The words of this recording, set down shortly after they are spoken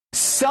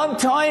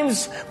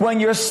sometimes when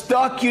you're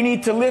stuck, you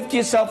need to lift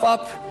yourself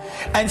up.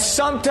 And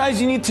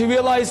sometimes you need to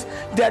realize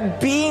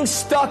that being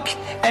stuck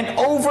and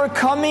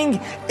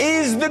overcoming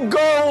is the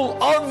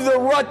goal of the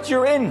rut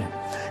you're in.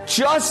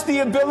 Just the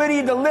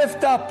ability to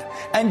lift up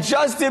and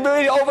just the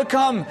ability to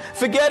overcome.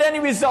 Forget any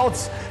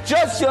results.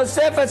 Just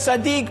Yosef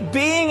HaTzadik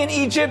being in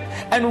Egypt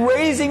and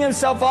raising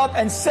himself up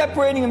and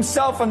separating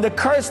himself from the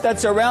curse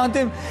that's around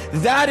him.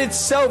 That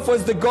itself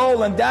was the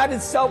goal, and that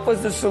itself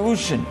was the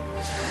solution.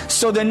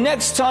 So the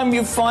next time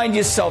you find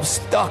yourself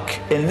stuck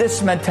in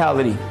this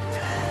mentality,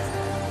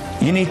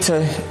 you need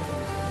to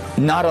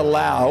not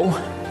allow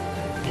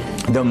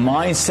the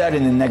mindset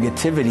and the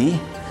negativity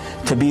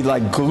to be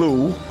like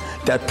glue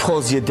that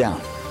pulls you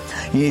down.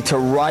 You need to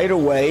right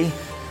away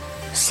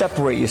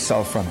separate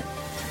yourself from it.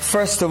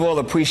 First of all,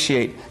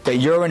 appreciate that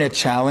you're in a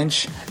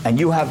challenge and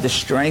you have the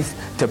strength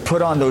to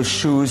put on those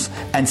shoes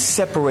and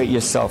separate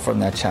yourself from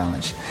that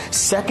challenge.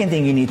 Second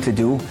thing you need to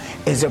do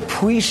is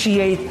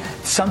appreciate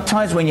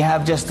sometimes when you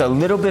have just a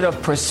little bit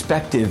of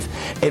perspective,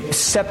 it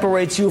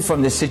separates you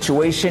from the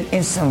situation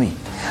instantly.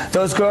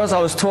 Those girls I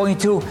was talking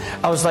to,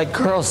 I was like,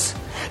 girls,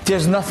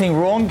 there's nothing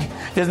wrong.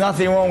 There's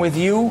nothing wrong with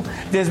you.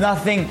 There's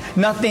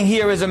nothing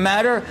here is a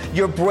matter.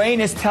 Your brain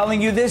is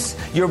telling you this.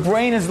 Your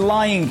brain is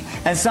lying.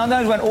 And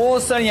sometimes when all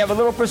of a sudden you have a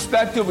little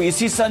perspective, where you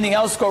see something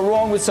else go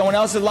wrong with someone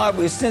else's life,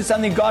 where you see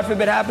something, God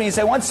forbid, happen, you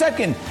say, 1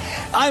 second,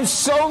 I'm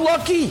so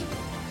lucky.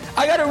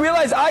 I got to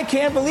realize I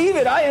can't believe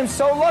it. I am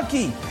so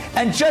lucky.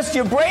 And just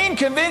your brain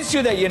convinced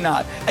you that you're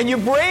not. And your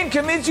brain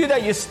convinced you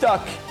that you're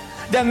stuck.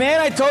 That man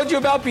I told you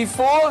about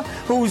before,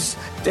 who's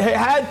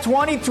had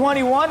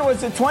 2021,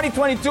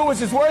 2022 was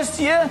his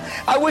worst year?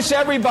 I wish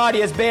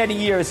everybody as bad a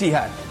year as he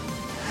had.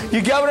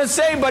 You get what I'm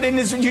saying? But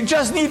you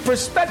just need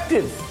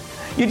perspective.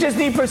 You just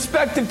need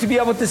perspective to be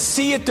able to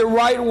see it the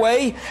right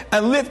way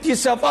and lift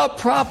yourself up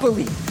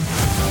properly.